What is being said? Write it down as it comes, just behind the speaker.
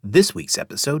This week's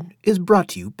episode is brought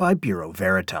to you by Bureau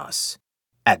Veritas.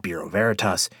 At Bureau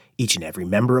Veritas, each and every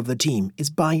member of the team is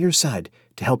by your side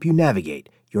to help you navigate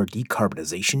your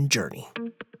decarbonization journey.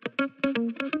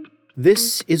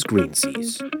 This is Green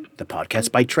Seas, the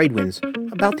podcast by Tradewinds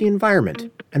about the environment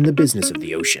and the business of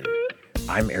the ocean.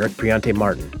 I'm Eric Priante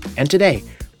Martin, and today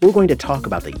we're going to talk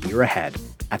about the year ahead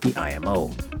at the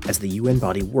IMO as the UN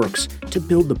body works to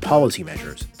build the policy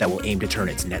measures that will aim to turn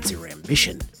its net zero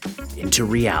ambition into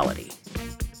reality.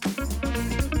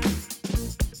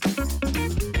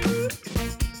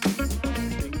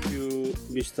 Thank you,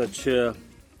 Mr. Chair,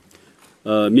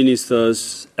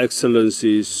 Ministers,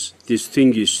 Excellencies,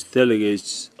 distinguished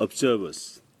delegates,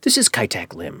 observers. This is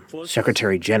Kai-Tak Lim,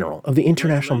 Secretary General of the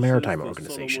International Maritime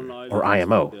Organization, or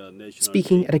IMO,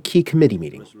 speaking at a key committee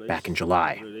meeting back in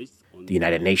July. The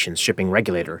United Nations shipping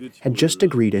regulator had just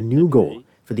agreed a new goal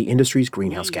for the industry's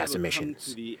greenhouse gas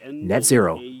emissions, net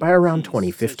zero by around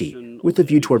 2050, with a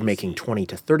view toward making 20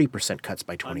 to 30% cuts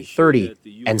by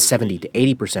 2030 and 70 to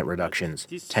 80% reductions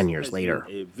 10 years later.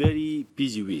 A very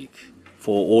busy week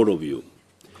for all of you.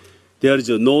 There is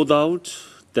no doubt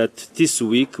that this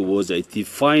week was a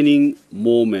defining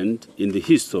moment in the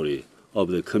history of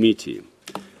the committee.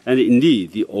 And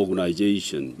indeed, the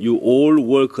organization, you all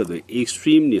worked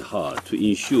extremely hard to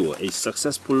ensure a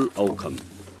successful outcome.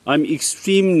 I'm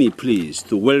extremely pleased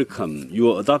to welcome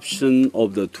your adoption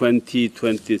of the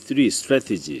 2023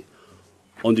 strategy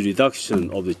on the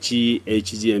reduction of the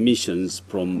GHG emissions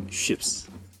from ships.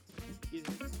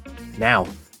 Now,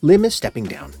 Lim is stepping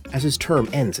down as his term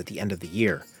ends at the end of the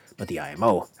year, but the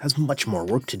IMO has much more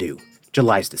work to do.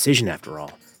 July's decision, after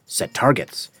all, set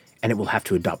targets, and it will have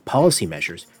to adopt policy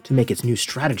measures to make its new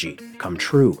strategy come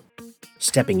true.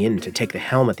 Stepping in to take the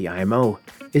helm at the IMO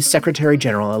is Secretary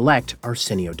General-elect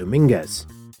Arsenio Dominguez.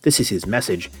 This is his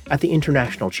message at the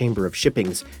International Chamber of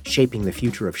Shipping's Shaping the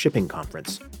Future of Shipping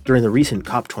conference during the recent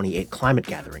COP28 climate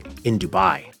gathering in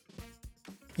Dubai.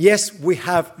 Yes, we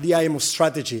have the IMO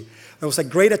strategy. That was a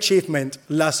great achievement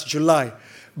last July,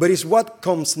 but it's what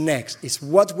comes next. It's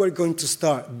what we're going to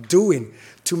start doing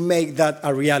to make that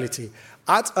a reality.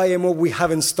 At IMO, we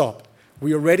haven't stopped.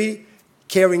 We're already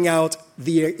carrying out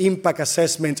the impact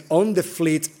assessment on the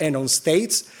fleet and on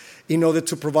states in order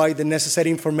to provide the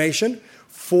necessary information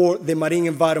for the Marine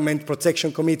Environment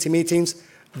Protection Committee meetings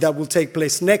that will take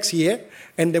place next year,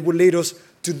 and that will lead us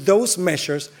to those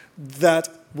measures that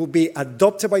will be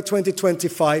adopted by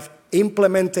 2025,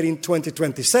 implemented in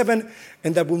 2027,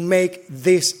 and that will make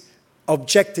these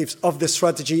objectives of the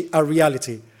strategy a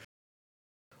reality.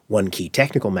 One key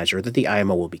technical measure that the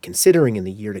IMO will be considering in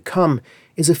the year to come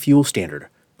is a fuel standard,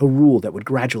 a rule that would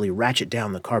gradually ratchet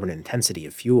down the carbon intensity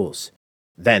of fuels.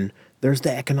 Then, there's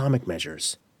the economic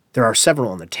measures. There are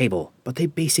several on the table, but they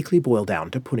basically boil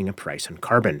down to putting a price on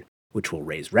carbon, which will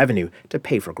raise revenue to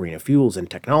pay for greener fuels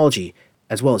and technology,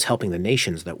 as well as helping the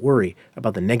nations that worry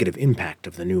about the negative impact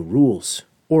of the new rules,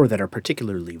 or that are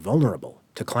particularly vulnerable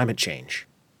to climate change.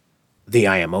 The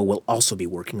IMO will also be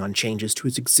working on changes to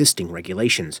its existing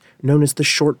regulations, known as the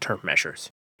short-term measures,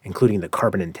 including the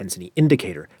carbon intensity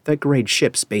indicator that grades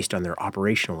ships based on their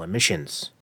operational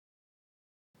emissions.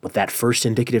 But that first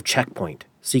indicative checkpoint,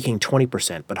 seeking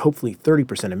 20% but hopefully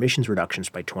 30% emissions reductions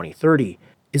by 2030,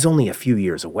 is only a few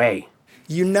years away.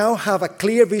 You now have a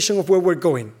clear vision of where we're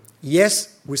going.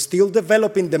 Yes, we're still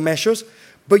developing the measures,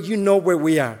 but you know where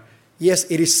we are. Yes,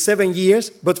 it is 7 years,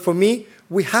 but for me,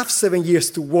 we have 7 years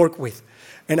to work with.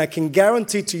 And I can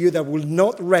guarantee to you that we'll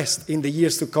not rest in the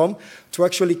years to come to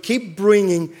actually keep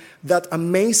bringing that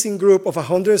amazing group of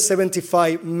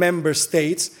 175 member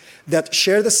states that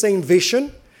share the same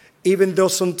vision, even though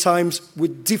sometimes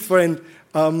with different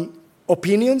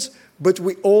opinions, but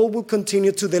we all will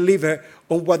continue to deliver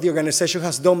on what the organization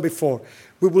has done before.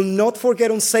 We will not forget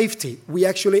on safety. We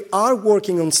actually are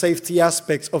working on safety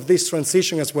aspects of this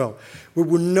transition as well. We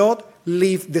will not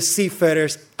leave the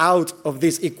seafarers out of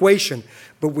this equation,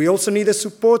 but we also need the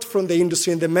support from the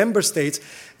industry and the member states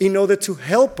in order to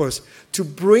help us to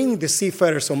bring the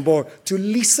seafarers on board, to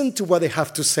listen to what they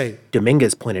have to say.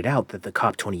 Dominguez pointed out that the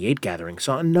COP28 gathering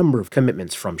saw a number of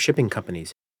commitments from shipping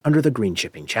companies under the Green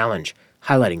Shipping Challenge,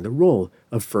 highlighting the role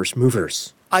of first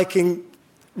movers. I can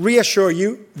reassure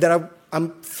you that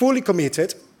I'm fully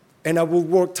committed, and I will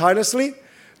work tirelessly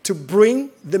to bring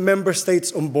the member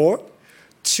states on board,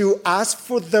 to ask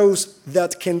for those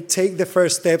that can take the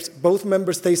first steps, both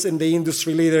member states and the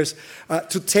industry leaders,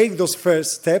 to take those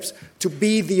first steps, to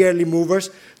be the early movers,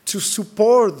 to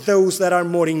support those that are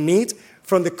more in need,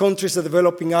 from the countries, the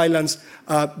developing islands,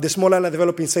 the small island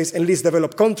developing states, and least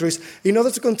developed countries, in order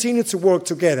to continue to work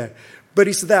together. But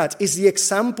it's the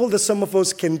example that some of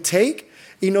us can take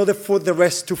in order for the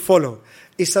rest to follow.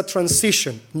 It's a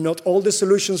transition. Not all the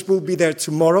solutions will be there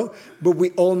tomorrow, but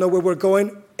we all know where we're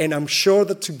going, and I'm sure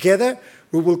that together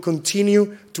we will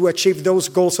continue to achieve those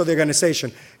goals of the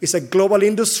organization. It's a global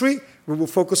industry. We will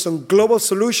focus on global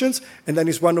solutions, and that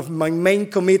is one of my main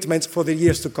commitments for the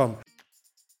years to come.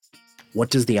 What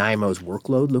does the IMO's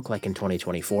workload look like in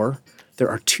 2024? There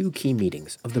are 2 key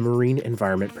meetings of the Marine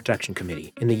Environment Protection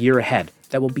Committee in the year ahead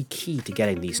that will be key to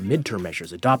getting these midterm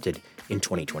measures adopted in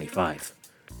 2025.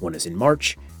 One is in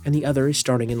March, and the other is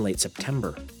starting in late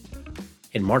September.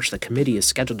 In March, the committee is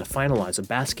scheduled to finalize a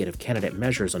basket of candidate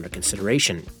measures under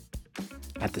consideration.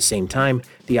 At the same time,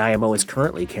 the IMO is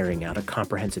currently carrying out a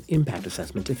comprehensive impact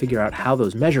assessment to figure out how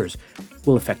those measures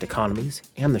will affect economies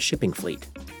and the shipping fleet.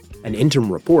 An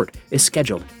interim report is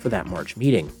scheduled for that March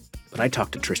meeting. But I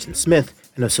talked to Tristan Smith,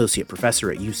 an associate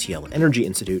professor at UCL Energy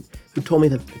Institute, who told me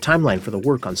that the timeline for the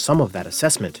work on some of that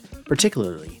assessment,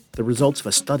 particularly the results of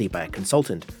a study by a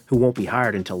consultant who won't be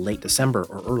hired until late December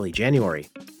or early January,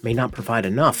 may not provide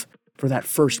enough for that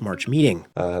first March meeting.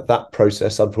 That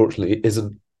process, unfortunately,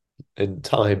 isn't in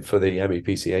time for the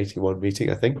MEPC 81 meeting,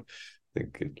 I think. I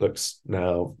think it looks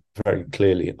now very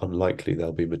clearly unlikely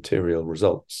there'll be material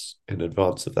results in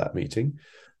advance of that meeting,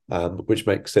 which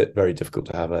makes it very difficult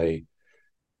to have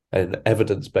an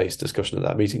evidence-based discussion at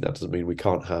that meeting. That doesn't mean we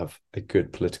can't have a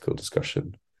good political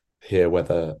discussion here,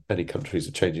 whether any countries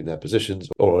are changing their positions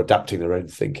or adapting their own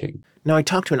thinking. Now, I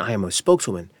talked to an IMO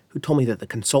spokeswoman who told me that the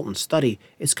consultant study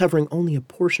is covering only a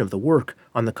portion of the work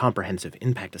on the comprehensive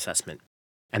impact assessment,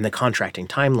 and the contracting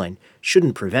timeline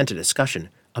shouldn't prevent a discussion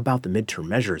about the midterm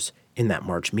measures in that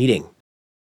March meeting.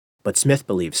 But Smith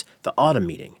believes the autumn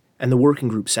meeting and the working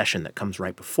group session that comes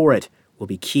right before it will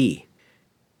be key.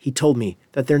 He told me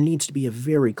that there needs to be a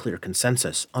very clear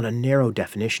consensus on a narrow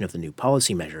definition of the new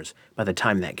policy measures by the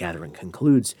time that gathering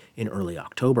concludes in early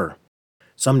October.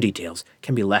 Some details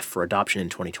can be left for adoption in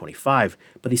 2025,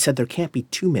 but he said there can't be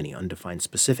too many undefined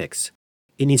specifics.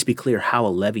 It needs to be clear how a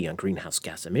levy on greenhouse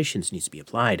gas emissions needs to be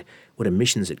applied, what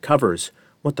emissions it covers,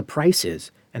 what the price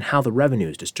is, and how the revenue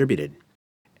is distributed.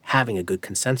 Having a good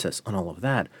consensus on all of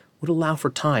that would allow for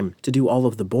time to do all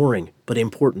of the boring but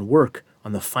important work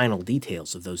on the final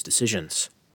details of those decisions.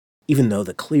 Even though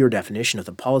the clear definition of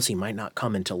the policy might not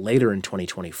come until later in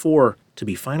 2024 to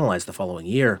be finalized the following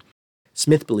year,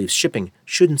 Smith believes shipping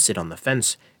shouldn't sit on the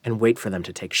fence and wait for them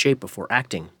to take shape before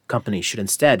acting. Companies should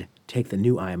instead take the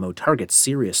new IMO targets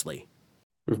seriously.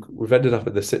 We've ended up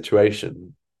in this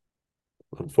situation,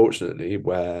 unfortunately,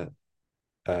 where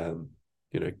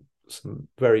some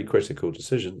very critical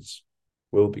decisions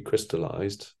will be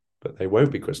crystallized, but they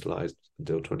won't be crystallized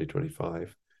until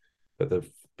 2025.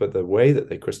 But the way that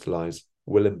they crystallize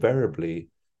will invariably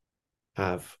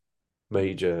have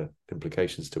major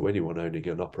implications to anyone owning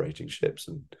and operating ships,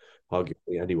 and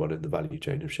arguably anyone in the value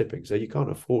chain of shipping. So you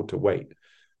can't afford to wait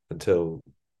until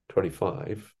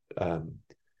 25.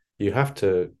 You have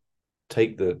to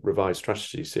take the revised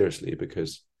strategy seriously,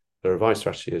 because the revised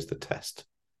strategy is the test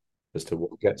as to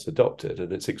what gets adopted.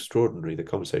 And it's extraordinary, the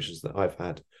conversations that I've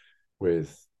had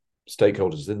with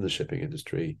stakeholders in the shipping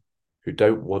industry who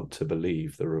don't want to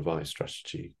believe the revised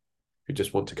strategy, who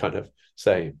just want to kind of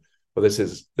say, well, this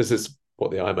is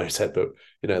what the IMO said, but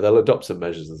they'll adopt some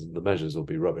measures and the measures will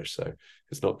be rubbish, so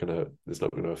it's not going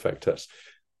to affect us.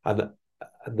 And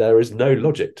there is no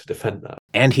logic to defend that.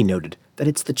 And he noted that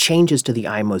it's the changes to the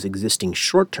IMO's existing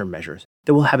short-term measures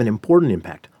that will have an important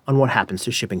impact on what happens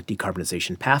to shipping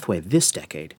decarbonization pathway this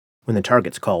decade, when the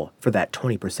targets call for that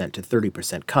 20% to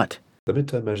 30% cut. The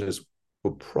midterm measures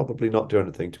will probably not do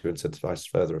anything to incentivize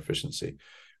further efficiency.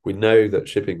 We know that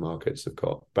shipping markets have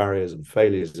got barriers and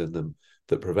failures in them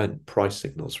that prevent price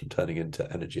signals from turning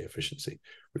into energy efficiency.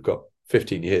 We've got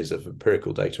 15 years of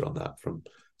empirical data on that from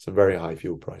some very high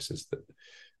fuel prices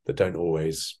that don't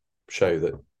always show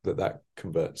that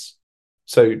converts.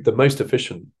 So the most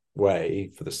efficient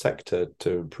way for the sector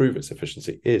to improve its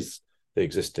efficiency is the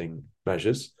existing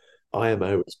measures.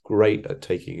 IMO is great at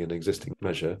taking an existing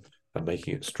measure and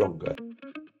making it stronger.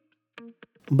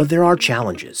 But there are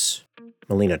challenges.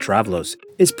 Melina Travlos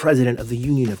is president of the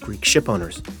Union of Greek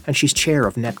Shipowners, and she's chair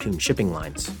of Neptune Shipping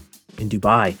Lines. In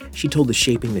Dubai, she told the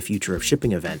Shaping the Future of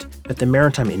Shipping event that the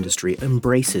maritime industry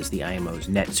embraces the IMO's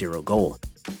net zero goal.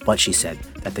 But she said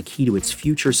that the key to its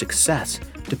future success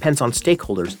depends on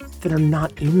stakeholders that are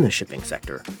not in the shipping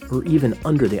sector or even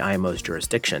under the IMO's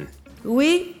jurisdiction.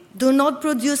 We do not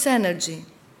produce energy.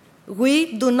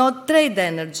 We do not trade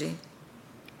energy.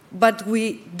 But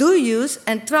we do use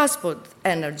and transport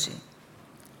energy.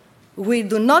 We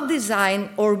do not design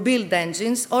or build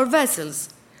engines or vessels,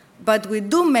 but we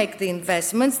do make the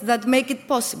investments that make it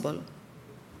possible.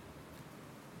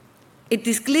 It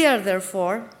is clear,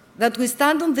 therefore, that we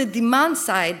stand on the demand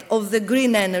side of the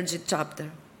green energy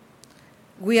chapter.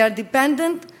 We are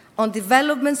dependent on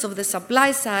developments of the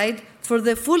supply side for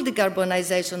the full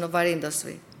decarbonization of our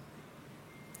industry.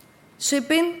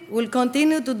 Shipping will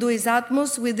continue to do its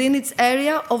utmost within its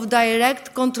area of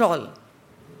direct control.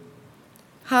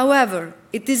 However,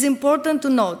 it is important to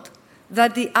note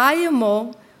that the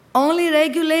IMO only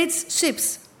regulates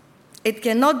ships. It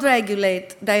cannot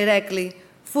regulate directly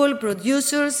fuel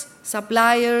producers,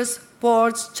 suppliers,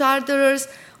 ports, charterers,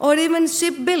 or even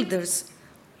shipbuilders,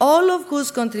 all of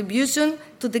whose contribution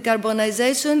to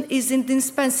decarbonization is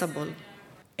indispensable.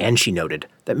 And she noted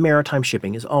that maritime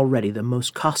shipping is already the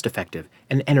most cost-effective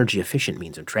and energy-efficient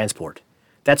means of transport.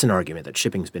 That's an argument that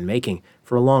shipping's been making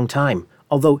for a long time,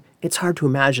 although it's hard to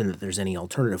imagine that there's any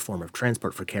alternative form of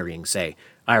transport for carrying, say,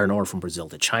 iron ore from Brazil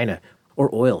to China or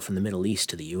oil from the Middle East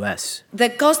to the U.S. The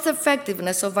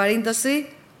cost-effectiveness of our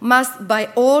industry must by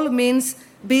all means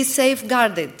be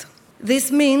safeguarded. This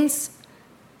means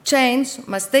change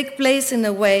must take place in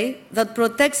a way that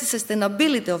protects the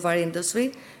sustainability of our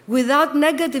industry without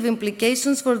negative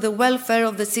implications for the welfare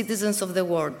of the citizens of the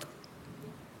world.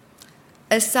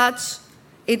 As such,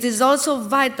 it is also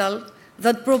vital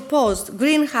that proposed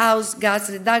greenhouse gas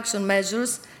reduction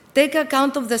measures take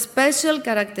account of the special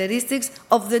characteristics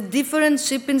of the different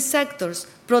shipping sectors,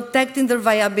 protecting their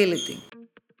viability.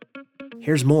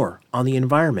 Here's more on the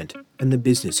environment and the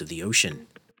business of the ocean.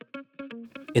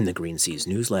 In the Green Seas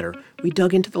newsletter, we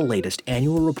dug into the latest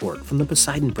annual report from the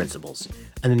Poseidon Principles,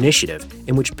 an initiative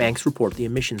in which banks report the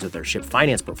emissions of their ship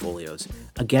finance portfolios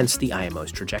against the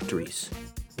IMO's trajectories.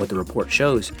 What the report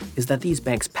shows is that these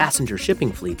banks' passenger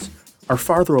shipping fleets are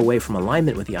farther away from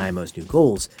alignment with the IMO's new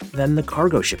goals than the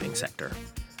cargo shipping sector,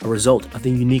 a result of the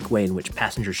unique way in which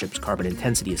passenger ships' carbon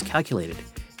intensity is calculated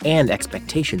and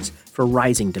expectations for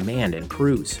rising demand and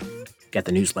cruise. Get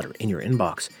the newsletter in your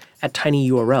inbox at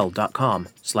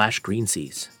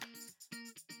tinyurl.com/greenseas.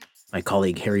 My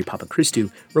colleague Harry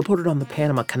Papachristou reported on the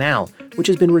Panama Canal, which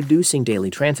has been reducing daily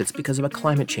transits because of a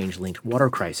climate change-linked water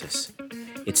crisis.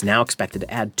 It's now expected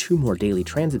to add 2 more daily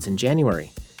transits in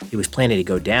January. It was planning to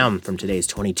go down from today's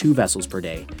 22 vessels per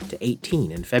day to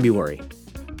 18 in February.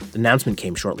 The announcement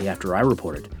came shortly after I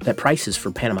reported that prices for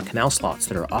Panama Canal slots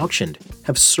that are auctioned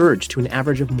have surged to an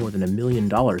average of more than $1 million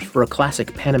for a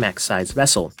classic Panamax-sized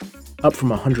vessel, up from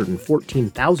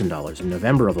 $114,000 in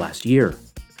November of last year.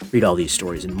 Read all these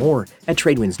stories and more at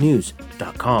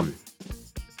tradewindsnews.com.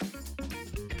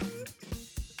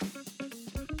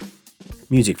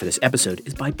 Music for this episode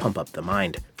is by Pump Up the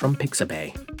Mind from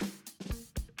Pixabay.